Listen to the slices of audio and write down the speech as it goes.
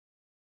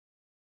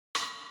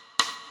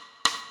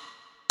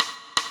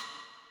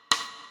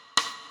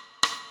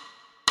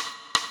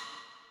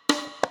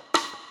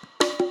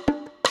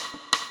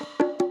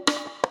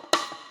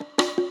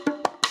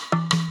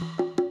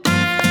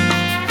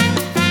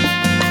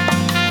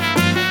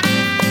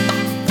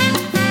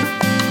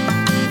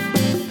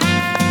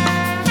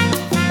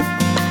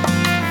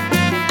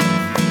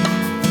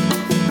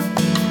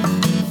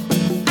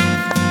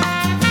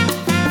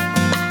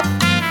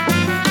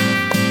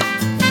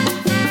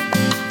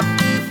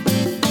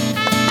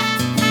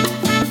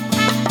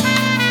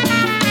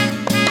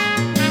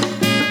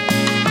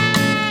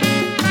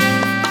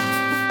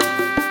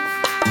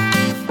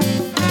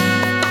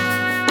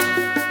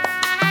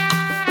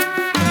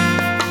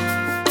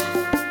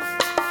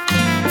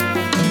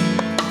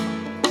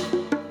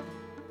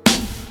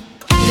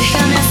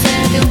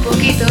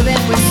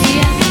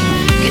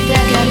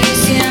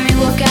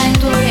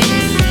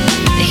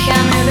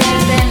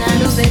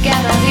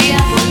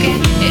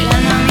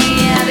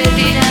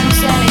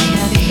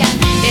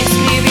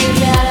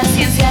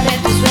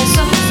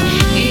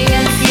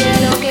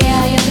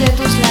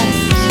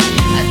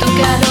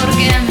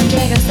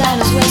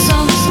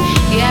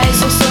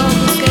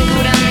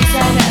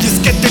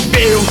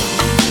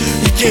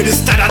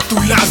estar a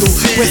tu lado,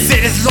 pues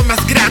eres lo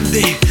más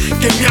grande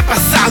que me ha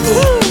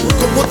pasado.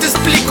 ¿Cómo te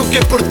explico que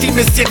por ti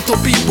me siento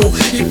vivo?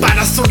 Y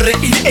para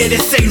sonreír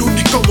eres el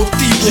único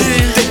motivo.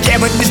 Te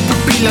llevo en mis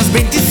pupilas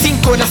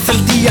 25 horas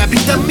al día.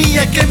 Vida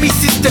mía, ¿qué me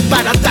hiciste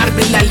para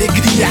darme la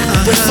alegría?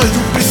 Pues soy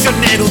un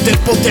prisionero del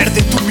poder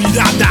de tu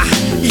mirada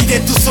y de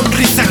tu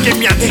sonrisa que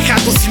me ha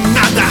dejado sin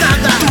nada.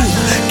 Tú,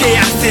 que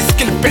haces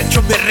que el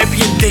pecho me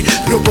reviente,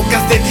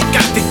 provocas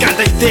dedicarte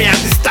cada idea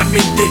de esta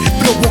mente.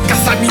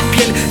 Provocas a mi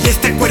piel y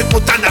este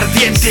cuerpo tan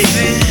ardiente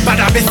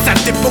para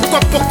besarte poco a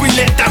poco y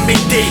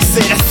lentamente.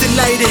 Serás el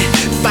aire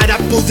para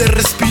poder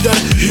respirar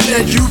y la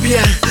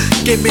lluvia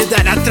que me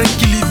dará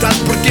tranquilidad,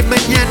 porque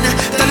mañana,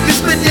 tal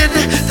vez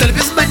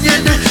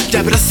mañana te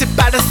abrace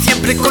para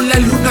siempre con la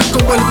luna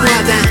como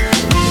almohada.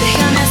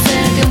 Déjame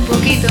hacerte un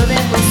poquito de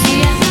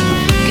poesía,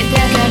 que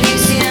te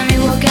acaricie mi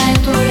boca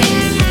en tu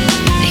oreja.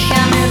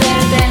 Déjame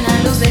verte en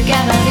la luz de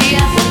cada día,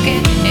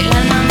 porque el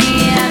alma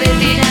mía de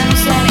ti ya no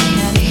se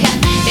aleja. Deja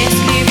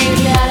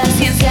escribirle a la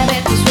ciencia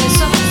de tus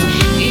besos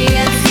y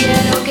el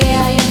cielo que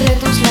hay entre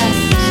tus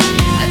labios,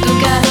 a tu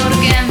calor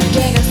que me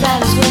llega hasta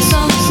los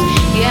huesos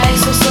y a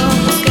esos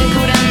ojos que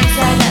curan mis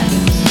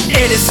agravios.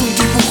 Eres un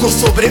dibujo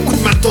sobre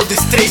un manto de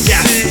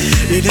estrellas.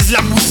 Eres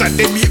la musa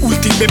de mi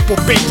última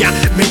epopeya.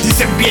 Me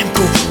dicen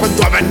viento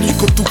cuando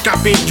abanico tu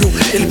cabello,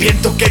 el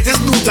viento que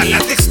desnuda la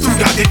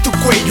textura de tu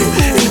cuello,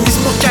 el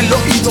mismo que al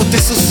oído te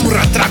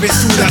susurra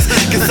travesuras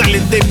que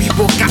salen de mi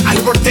boca al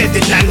borde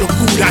de la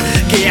locura,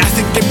 que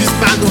hacen que mis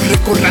manos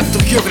recorran tu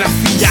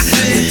geografía,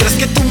 mientras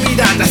que tu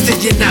mirada se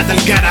llena de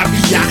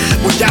algarabía.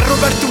 Voy a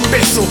robarte un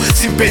beso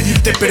sin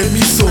pedirte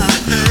permiso,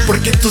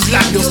 porque en tus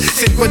labios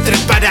se encuentra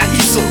el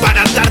paraíso,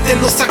 para darte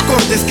los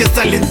acordes que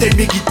salen de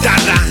mi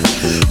guitarra,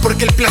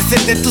 porque el placer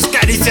de tus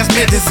caricias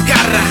me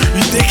desgarra.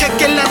 Y deja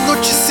que la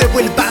noche se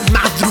vuelva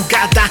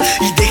madrugada,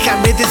 y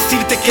déjame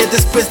decirte que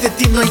después de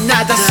ti no hay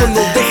nada.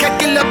 Solo deja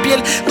que la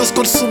piel nos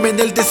consume en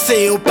el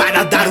deseo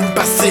para dar un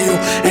paseo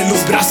en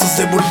los brazos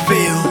de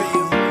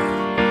Morfeo.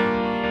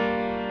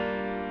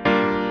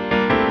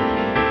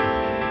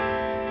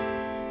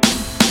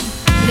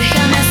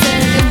 Déjame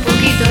hacerte un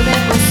poquito de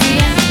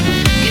poesía,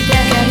 que te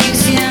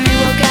acaricie mi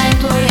boca en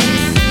tu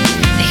oreja.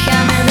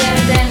 Déjame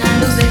verte en la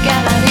luz de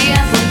cada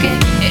día, porque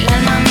el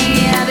alma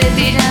mía de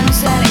ti ya no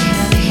se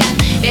aleja. Deja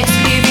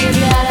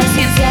escribirle a la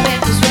ciencia de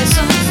tus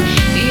besos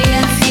y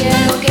el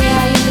cielo que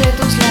hay entre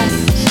tus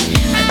labios,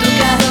 a tu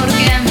calor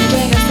que me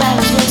llega hasta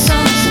los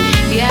huesos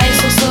y a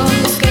esos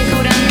ojos que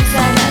curan mis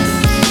agravios.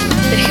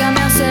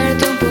 Déjame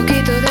hacerte un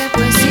poquito de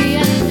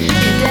poesía,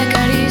 que te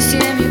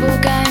acaricie mi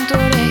boca en tu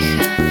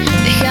oreja.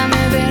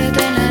 Déjame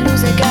verte en la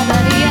luz de cada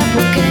día,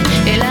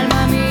 porque el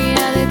alma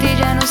mía de ti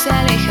ya no se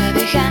aleja.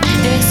 Deja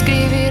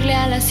escribirle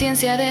a la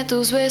ciencia de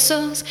tus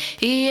besos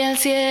y el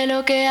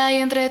cielo que hay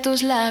entre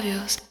tus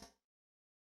labios.